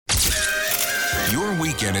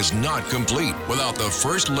weekend is not complete without the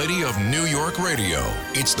First Lady of New York Radio.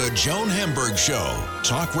 It's the Joan Hamburg Show.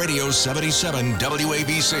 Talk Radio 77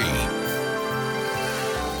 WABC.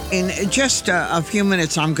 In just a few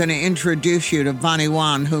minutes, I'm going to introduce you to Bonnie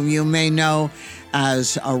Wan, whom you may know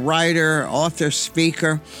as a writer, author,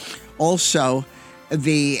 speaker, also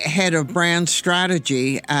the head of brand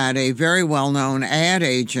strategy at a very well-known ad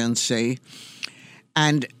agency.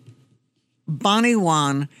 And Bonnie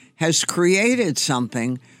Wan has created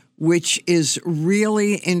something which is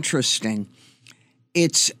really interesting.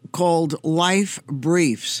 It's called Life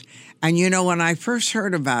Briefs. And you know, when I first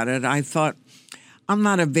heard about it, I thought, I'm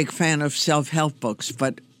not a big fan of self-help books,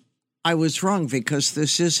 but I was wrong because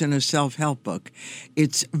this isn't a self-help book.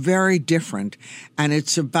 It's very different, and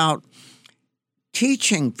it's about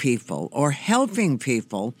teaching people or helping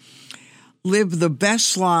people live the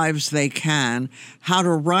best lives they can, how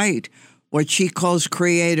to write what she calls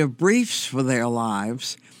creative briefs for their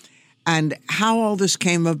lives. And how all this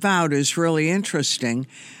came about is really interesting,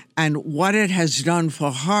 and what it has done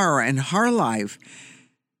for her and her life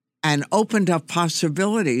and opened up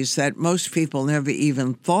possibilities that most people never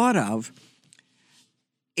even thought of.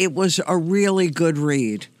 It was a really good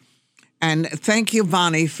read. And thank you,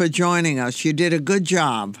 Bonnie, for joining us. You did a good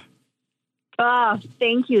job. Oh,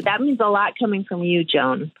 thank you. That means a lot coming from you,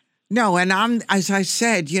 Joan. No, and as I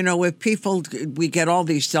said, you know, with people, we get all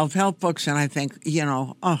these self-help books, and I think, you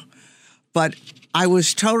know, but I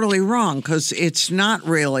was totally wrong because it's not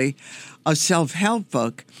really a self-help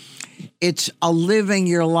book. It's a living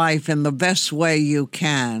your life in the best way you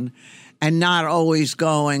can and not always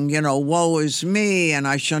going, you know, woe is me and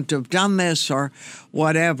I shouldn't have done this or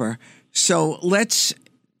whatever. So let's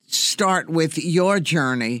start with your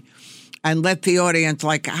journey and let the audience,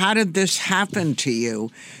 like, how did this happen to you?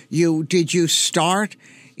 Did you start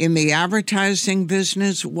in the advertising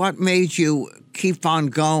business? What made you keep on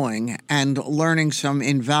going and learning some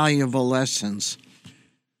invaluable lessons?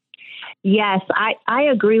 Yes, I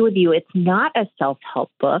agree with you. It's not a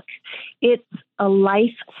self-help book. It's a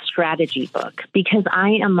life strategy book because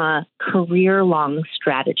I am a career-long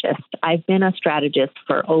strategist. I've been a strategist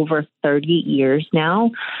for over 30 years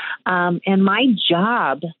now. And my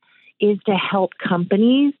job is to help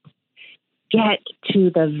companies get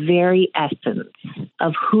to the very essence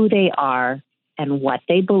of who they are and what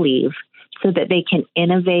they believe so that they can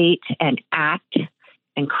innovate and act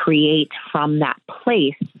and create from that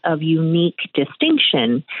place of unique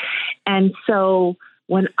distinction. And so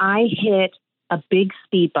when I hit a big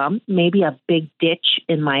speed bump, maybe a big ditch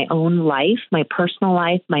in my own life, my personal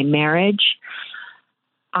life, my marriage,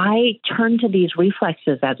 I turned to these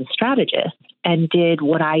reflexes as a strategist and did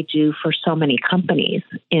what I do for so many companies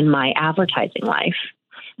in my advertising life.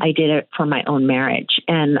 I did it for my own marriage.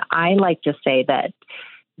 And I like to say that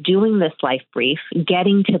doing this life brief,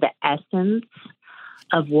 getting to the essence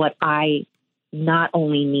of what I not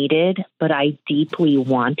only needed, but I deeply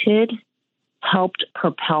wanted, helped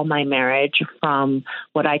propel my marriage from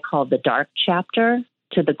what I call the dark chapter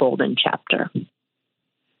to the golden chapter.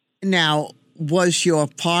 Now, was your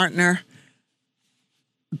partner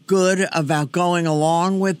good about going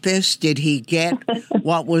along with this? Did he get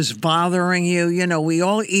what was bothering you? You know, we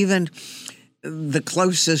all, even the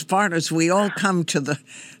closest partners, we all come to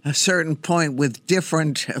a certain point with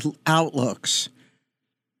different outlooks.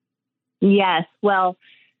 Yes. Well,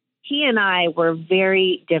 he and I were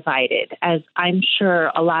very divided, as I'm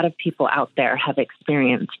sure a lot of people out there have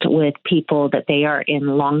experienced with people that they are in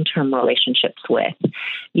long-term relationships with.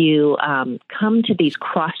 You come to these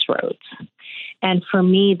crossroads. And for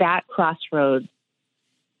me, that crossroad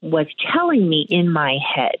was telling me in my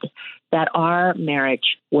head that our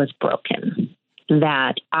marriage was broken,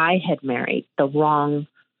 that I had married the wrong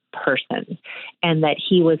person, and that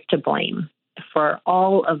he was to blame for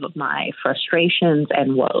all of my frustrations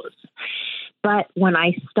and woes. But when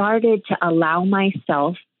I started to allow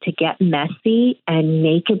myself to get messy and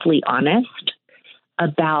nakedly honest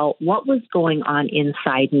about what was going on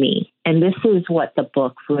inside me, and this is what the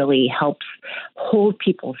book really helps hold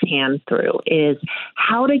people's hand through, is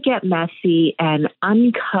how to get messy and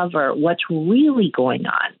uncover what's really going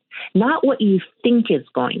on, not what you think is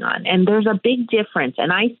going on. And there's a big difference.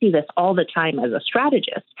 And I see this all the time as a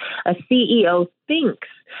strategist. A CEO thinks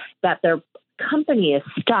that their company is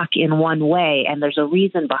stuck in one way and there's a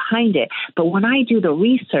reason behind it. But when I do the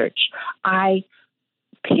research, I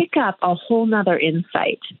pick up a whole nother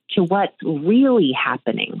insight to what's really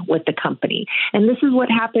happening with the company. And this is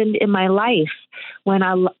what happened in my life when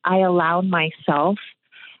I allowed myself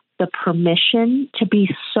the permission to be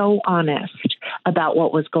so honest about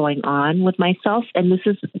what was going on with myself. And this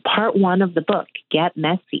is part one of the book, Get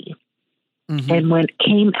Messy. And when it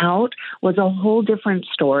came out was a whole different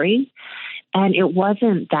story. And it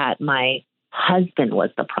wasn't that my husband was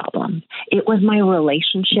the problem. It was my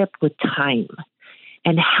relationship with time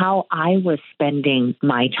and how I was spending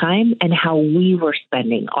my time and how we were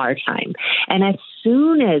spending our time. And as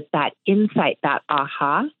soon as that insight, that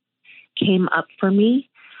aha came up for me,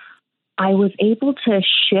 I was able to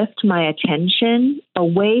shift my attention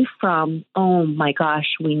away from, oh my gosh,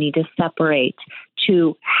 we need to separate,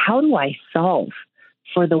 to how do I solve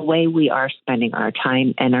for the way we are spending our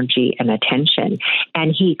time, energy, and attention.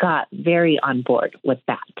 And he got very on board with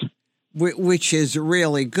that. Which is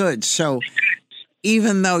really good. So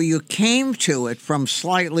even though you came to it from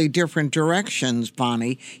slightly different directions,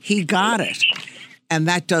 Bonnie, he got it. And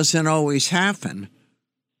that doesn't always happen.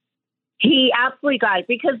 He absolutely got it,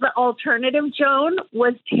 because the alternative, Joan,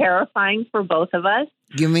 was terrifying for both of us.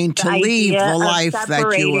 You mean to leave the life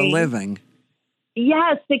that you were living?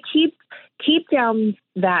 Yes, to keep down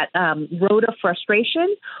that road of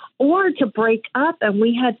frustration, or to break up. And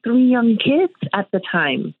we had 3 young kids at the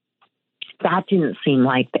time. That didn't seem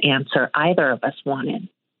like the answer either of us wanted.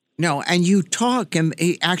 No, and you talk, and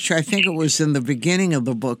actually, I think it was in the beginning of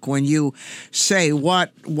the book when you say,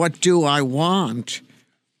 what do I want?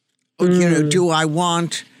 You know, do I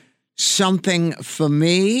want something for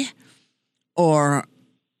me, or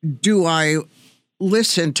do I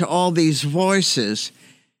listen to all these voices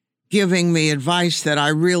giving me advice that I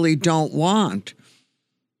really don't want?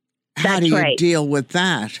 How do you deal with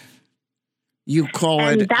that? You call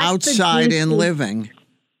it outside in living.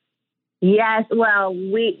 Yes, well,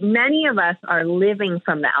 many of us are living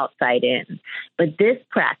from the outside in, but this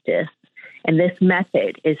practice and this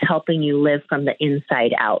method is helping you live from the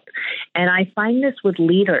inside out. And I find this with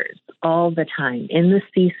leaders all the time in the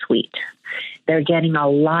C-suite. They're getting a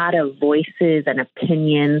lot of voices and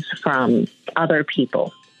opinions from other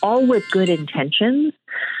people, all with good intentions,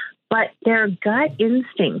 but their gut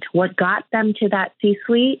instinct, what got them to that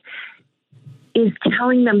C-suite, is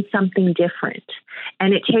telling them something different.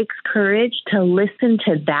 And it takes courage to listen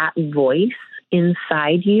to that voice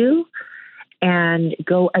inside you and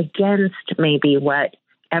go against maybe what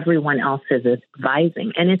everyone else is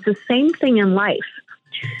advising. And it's the same thing in life.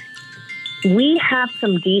 We have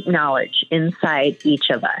some deep knowledge inside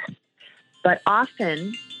each of us, but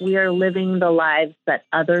often we are living the lives that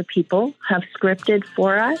other people have scripted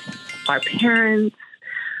for us, our parents,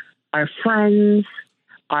 our friends,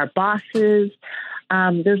 our bosses.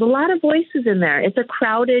 There's a lot of voices in there. It's a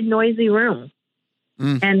crowded, noisy room.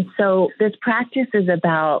 And so this practice is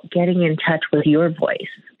about getting in touch with your voice,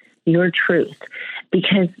 your truth,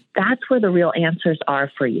 because that's where the real answers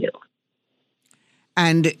are for you.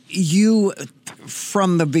 And you,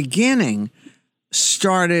 from the beginning,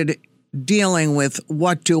 started dealing with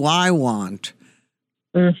what do I want,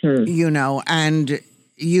 you know, and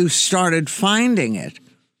you started finding it,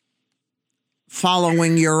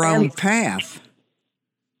 following your own path.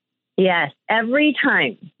 Yes, every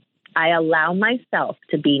time I allow myself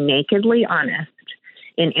to be nakedly honest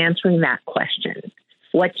in answering that question.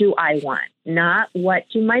 What do I want? Not what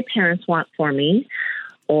do my parents want for me,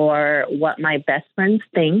 or what my best friends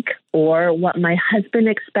think, or what my husband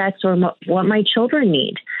expects, or what my children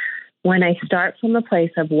need. When I start from the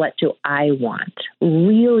place of what do I want,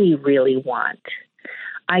 really, really want,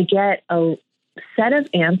 I get a set of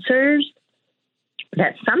answers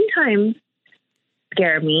that sometimes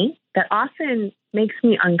scare me, that often makes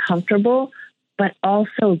me uncomfortable, but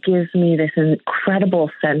also gives me this incredible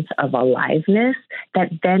sense of aliveness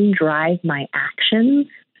that then drive my actions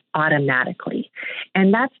automatically.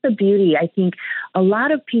 And that's the beauty. I think a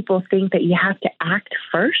lot of people think that you have to act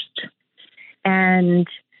first. And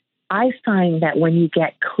I find that when you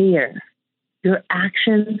get clear, your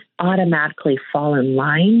actions automatically fall in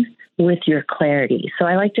line with your clarity. So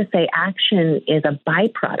I like to say action is a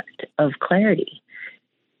byproduct of clarity.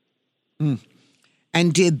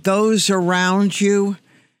 And did those around you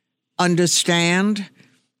understand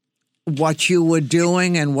what you were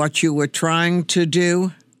doing and what you were trying to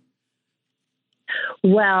do?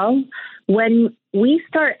 Well, when we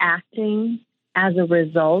start acting as a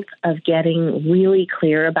result of getting really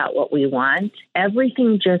clear about what we want,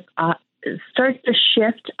 everything just starts to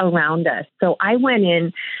shift around us. So I went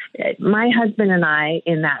in, my husband and I,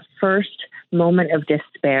 in that first moment of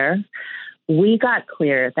despair, we got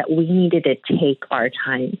clear that we needed to take our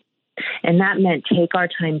time. And that meant take our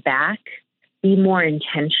time back, be more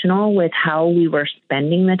intentional with how we were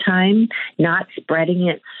spending the time, not spreading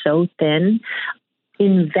it so thin,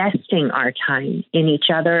 investing our time in each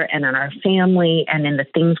other and in our family and in the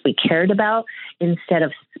things we cared about instead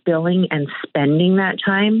of spilling and spending that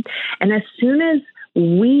time. And as soon as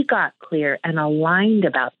we got clear and aligned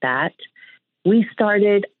about that, we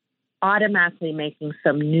started automatically making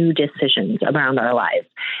some new decisions around our lives.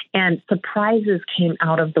 And surprises came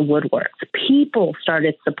out of the woodwork. People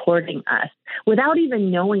started supporting us without even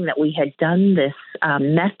knowing that we had done this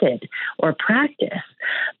method or practice.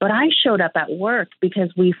 But I showed up at work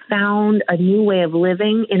because we found a new way of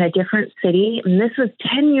living in a different city. And this was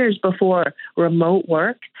 10 years before remote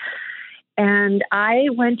work. And I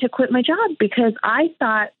went to quit my job because I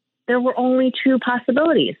thought there were only two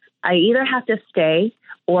possibilities. I either have to stay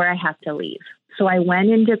or I have to leave. So I went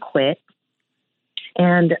in to quit,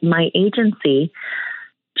 and my agency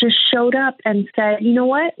just showed up and said, you know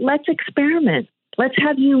what, let's experiment. Let's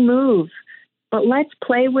have you move, but let's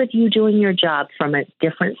play with you doing your job from a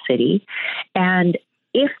different city. And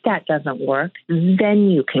if that doesn't work,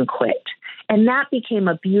 then you can quit. And that became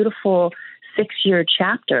a beautiful 6-year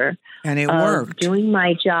chapter. And it worked. Doing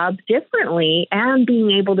my job differently and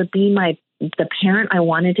being able to be the parent I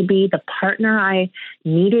wanted to be, the partner I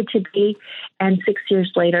needed to be. And 6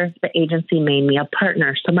 years later, the agency made me a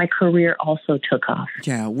partner. So my career also took off.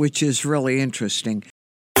 Yeah, which is really interesting.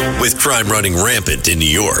 With crime running rampant in New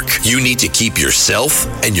York, you need to keep yourself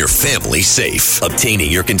and your family safe.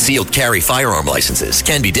 Obtaining your concealed carry firearm licenses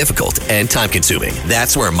can be difficult and time-consuming.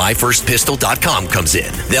 That's where MyFirstPistol.com comes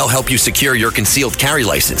in. They'll help you secure your concealed carry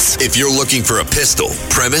license. If you're looking for a pistol,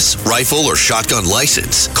 premise, rifle, or shotgun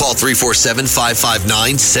license, call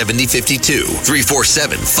 347-559-7052.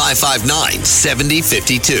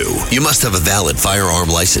 347-559-7052. You must have a valid firearm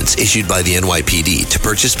license issued by the NYPD to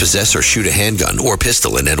purchase, possess, or shoot a handgun or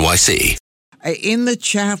pistol in NYC. In the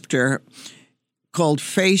chapter called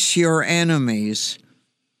Face Your Enemies,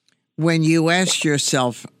 when you asked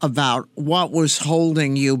yourself about what was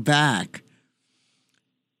holding you back,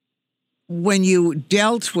 when you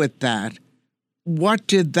dealt with that, what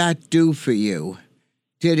did that do for you?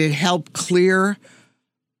 Did it help clear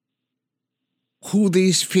who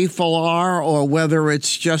these people are, or whether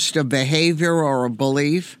it's just a behavior or a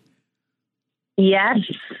belief? Yes.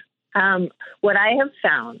 What I have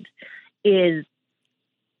found is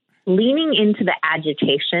leaning into the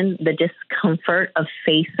agitation, the discomfort of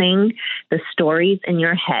facing the stories in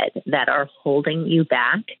your head that are holding you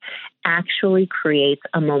back actually creates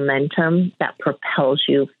a momentum that propels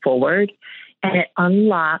you forward, and it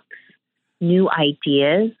unlocks new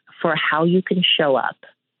ideas for how you can show up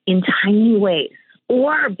in tiny ways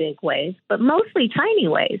or big ways, but mostly tiny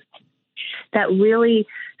ways that really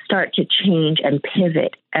start to change and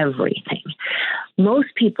pivot everything.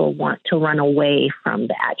 Most people want to run away from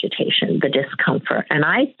the agitation, the discomfort. And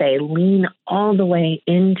I say lean all the way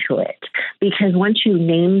into it, because once you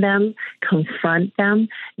name them, confront them,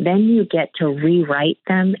 then you get to rewrite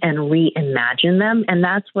them and reimagine them. And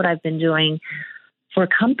that's what I've been doing for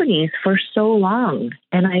companies for so long.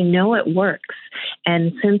 And I know it works.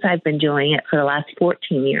 And since I've been doing it for the last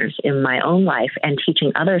 14 years in my own life and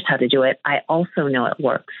teaching others how to do it, I also know it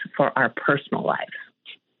works for our personal lives.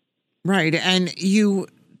 Right. And you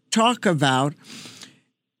talk about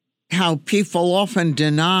how people often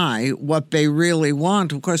deny what they really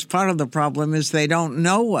want. Of course, part of the problem is they don't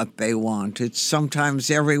know what they want. It's sometimes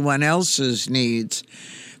everyone else's needs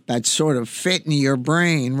that sort of fit in your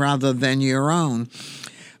brain rather than your own.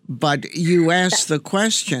 But you ask the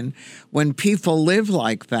question, when people live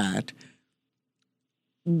like that,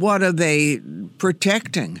 what are they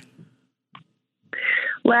protecting?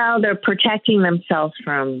 Well, they're protecting themselves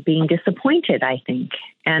from being disappointed, I think,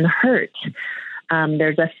 and hurt.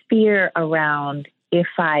 There's a fear around, if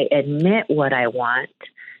I admit what I want,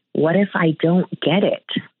 what if I don't get it?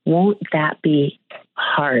 Won't that be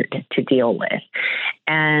hard to deal with?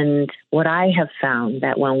 And what I have found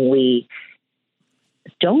that when we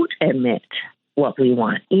don't admit what we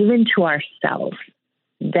want, even to ourselves,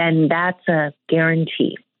 then that's a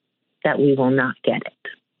guarantee that we will not get it.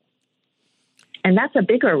 And that's a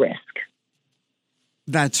bigger risk.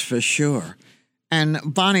 That's for sure. And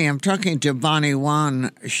Bonnie, I'm talking to Bonnie Wan.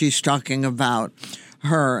 She's talking about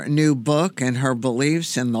her new book and her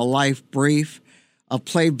beliefs in the Life Brief, a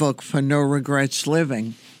playbook for no regrets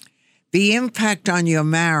living. The impact on your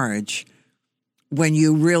marriage when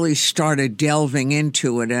you really started delving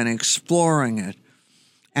into it and exploring it,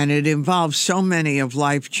 and it involves so many of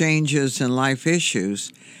life changes and life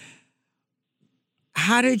issues.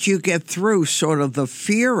 How did you get through sort of the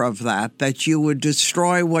fear of that you would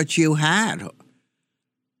destroy what you had?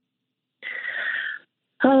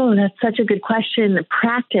 Oh, that's such a good question. The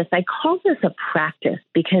practice, I call this a practice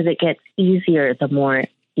because it gets easier the more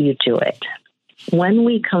you do it. When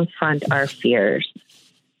we confront our fears,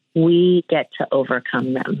 we get to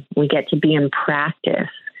overcome them. We get to be in practice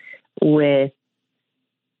with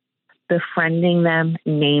befriending them,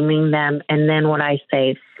 naming them, and then what I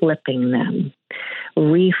say, flipping them,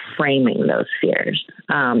 reframing those fears.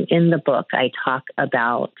 In the book, I talk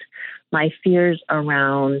about my fears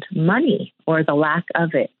around money or the lack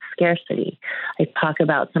of it, scarcity. I talk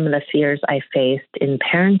about some of the fears I faced in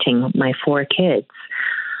parenting my 4 kids.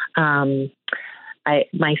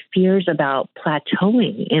 My fears about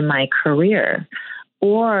plateauing in my career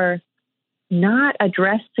or not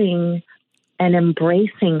addressing and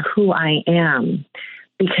embracing who I am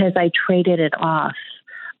because I traded it off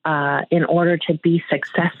in order to be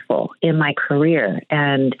successful in my career,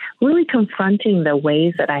 and really confronting the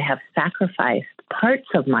ways that I have sacrificed parts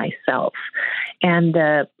of myself and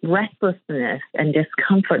the restlessness and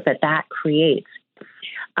discomfort that creates,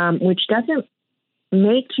 which doesn't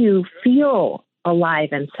make you feel alive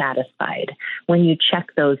and satisfied when you check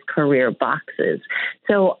those career boxes.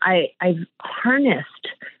 So I've harnessed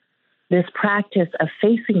this practice of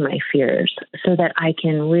facing my fears so that I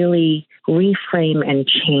can really reframe and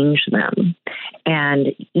change them and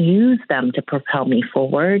use them to propel me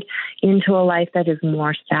forward into a life that is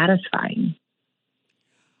more satisfying.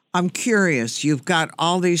 I'm curious, you've got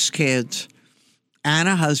all these kids and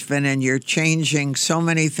a husband, and you're changing so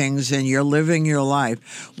many things and you're living your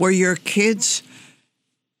life. Were your kids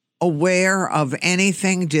aware of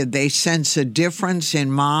anything? Did they sense a difference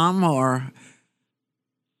in mom, or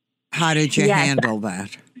how did you handle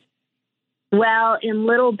that? Well, in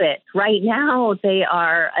little bits. Right now, they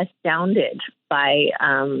are astounded by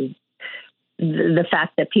the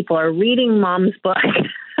fact that people are reading mom's book,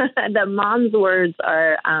 that mom's words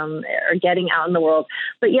are getting out in the world.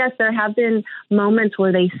 But yes, there have been moments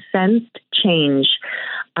where they sensed change.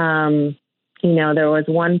 There was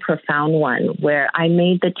one profound one where I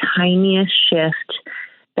made the tiniest shift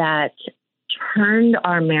that turned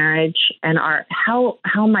our marriage and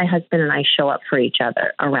how my husband and I show up for each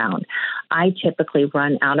other around. I typically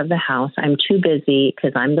run out of the house. I'm too busy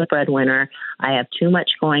because I'm the breadwinner. I have too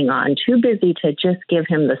much going on, too busy to just give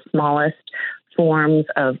him the smallest forms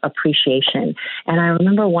of appreciation. And I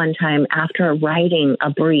remember one time after writing a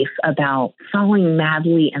brief about falling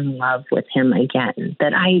madly in love with him again,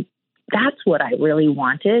 that's what I really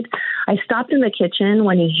wanted. I stopped in the kitchen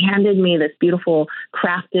when he handed me this beautiful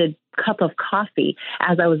crafted cup of coffee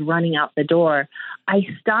as I was running out the door. I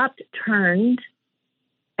stopped, turned,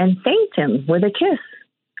 and thanked him with a kiss.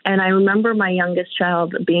 And I remember my youngest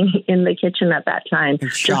child being in the kitchen at that time,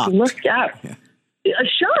 just looked up,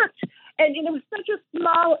 shocked. And it was such a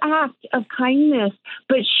small act of kindness,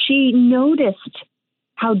 but she noticed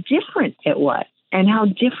how different it was and how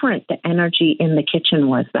different the energy in the kitchen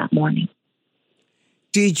was that morning.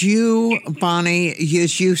 Did you, Bonnie,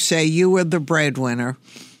 as you say, you were the breadwinner,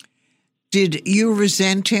 did you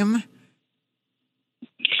resent him?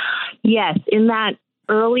 Yes. In that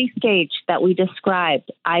early stage that we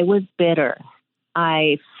described, I was bitter.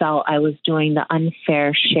 I felt I was doing the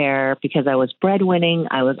unfair share because I was breadwinning.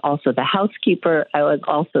 I was also the housekeeper. I was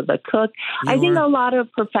also the cook. I think a lot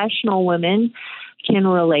of professional women can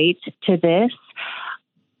relate to this.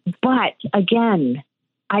 But again,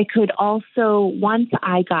 I could also, once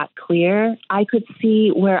I got clear, I could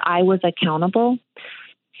see where I was accountable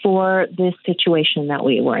for this situation that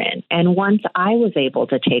we were in. And once I was able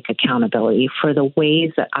to take accountability for the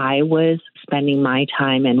ways that I was spending my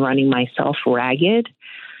time and running myself ragged,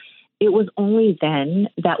 it was only then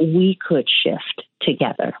that we could shift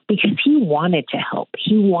together because he wanted to help.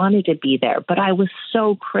 He wanted to be there. But I was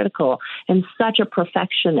so critical and such a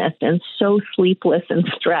perfectionist and so sleepless and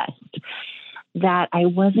stressed that I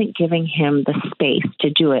wasn't giving him the space to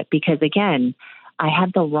do it because, again, I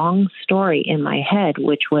had the wrong story in my head,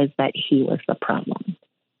 which was that he was the problem.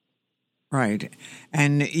 Right.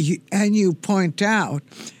 And you point out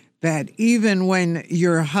that even when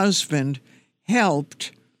your husband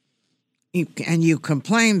helped, and you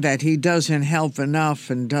complained that he doesn't help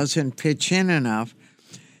enough and doesn't pitch in enough,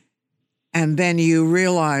 and then you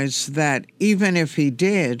realize that even if he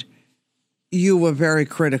did, you were very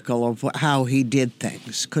critical of how he did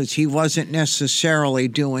things because he wasn't necessarily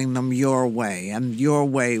doing them your way, and your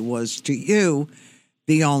way was to you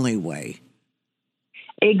the only way.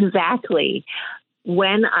 Exactly.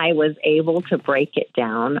 When I was able to break it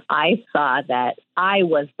down, I saw that I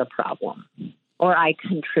was the problem, or I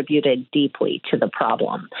contributed deeply to the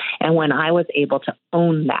problem. And when I was able to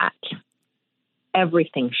own that,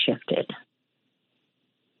 everything shifted.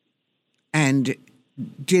 And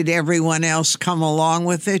did everyone else come along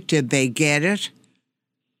with it? Did they get it?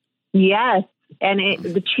 Yes. And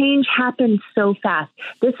the change happened so fast.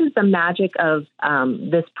 This is the magic of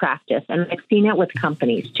this practice. And I've seen it with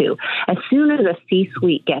companies too. As soon as a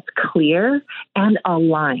C-suite gets clear and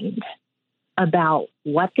aligned about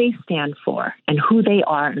what they stand for and who they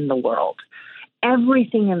are in the world,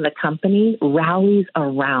 everything in the company rallies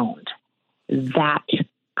around that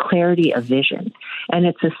clarity of vision. And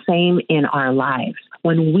it's the same in our lives.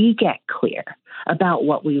 When we get clear about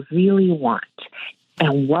what we really want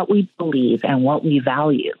and what we believe and what we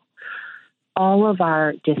value, all of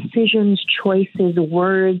our decisions, choices,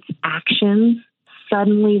 words, actions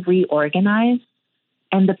suddenly reorganize,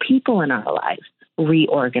 and the people in our lives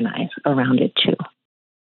reorganize around it too.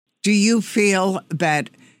 Do you feel that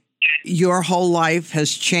your whole life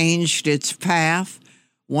has changed its path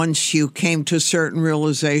once you came to certain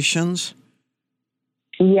realizations?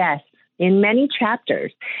 Yes, in many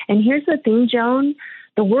chapters. And here's the thing, Joan,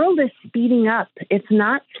 the world is speeding up. It's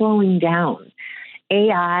not slowing down.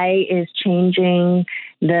 AI is changing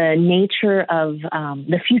the nature of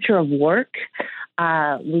the future of work.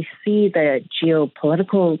 We see the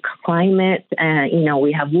geopolitical climate.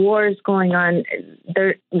 We have wars going on.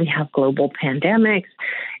 We have global pandemics.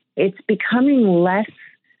 It's becoming less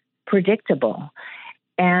predictable.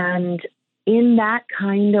 And in that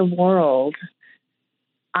kind of world,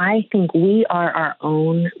 I think we are our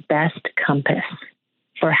own best compass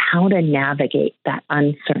for how to navigate that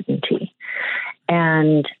uncertainty.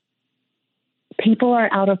 And people are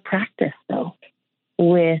out of practice, though,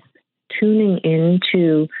 with tuning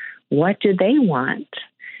into what do they want,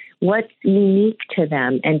 what's unique to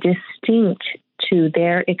them and distinct to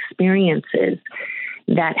their experiences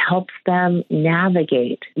that helps them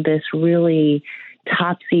navigate this really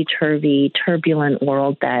topsy-turvy, turbulent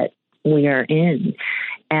world that we are in.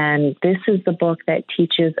 And this is the book that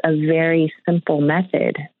teaches a very simple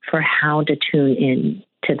method for how to tune in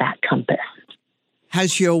to that compass.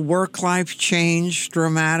 Has your work life changed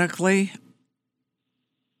dramatically?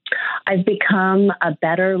 I've become a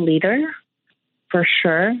better leader, for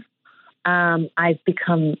sure. I've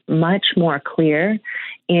become much more clear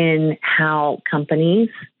in how companies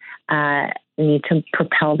need to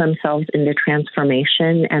propel themselves into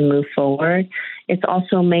transformation and move forward. It's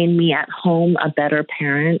also made me at home a better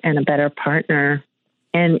parent and a better partner,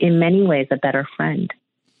 and in many ways, a better friend.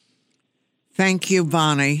 Thank you,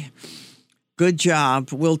 Bonnie. Good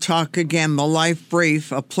job. We'll talk again. The Life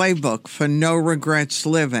Brief, a playbook for no regrets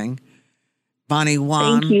living. Bonnie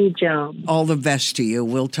Wan. Thank you, Joan. All the best to you.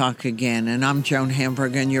 We'll talk again. And I'm Joan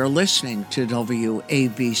Hamburg, and you're listening to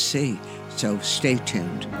WABC. So stay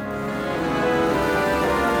tuned.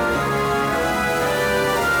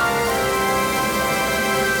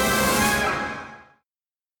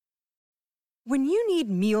 When you need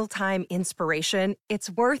mealtime inspiration, it's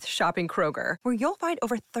worth shopping Kroger, where you'll find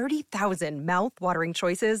over 30,000 mouth-watering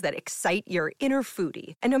choices that excite your inner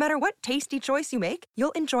foodie. And no matter what tasty choice you make,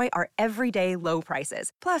 you'll enjoy our everyday low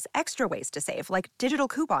prices, plus extra ways to save, like digital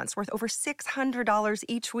coupons worth over $600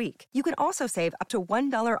 each week. You can also save up to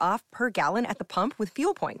 $1 off per gallon at the pump with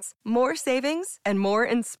fuel points. More savings and more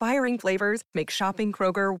inspiring flavors make shopping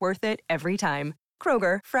Kroger worth it every time.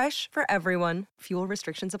 Kroger, fresh for everyone. Fuel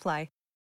restrictions apply.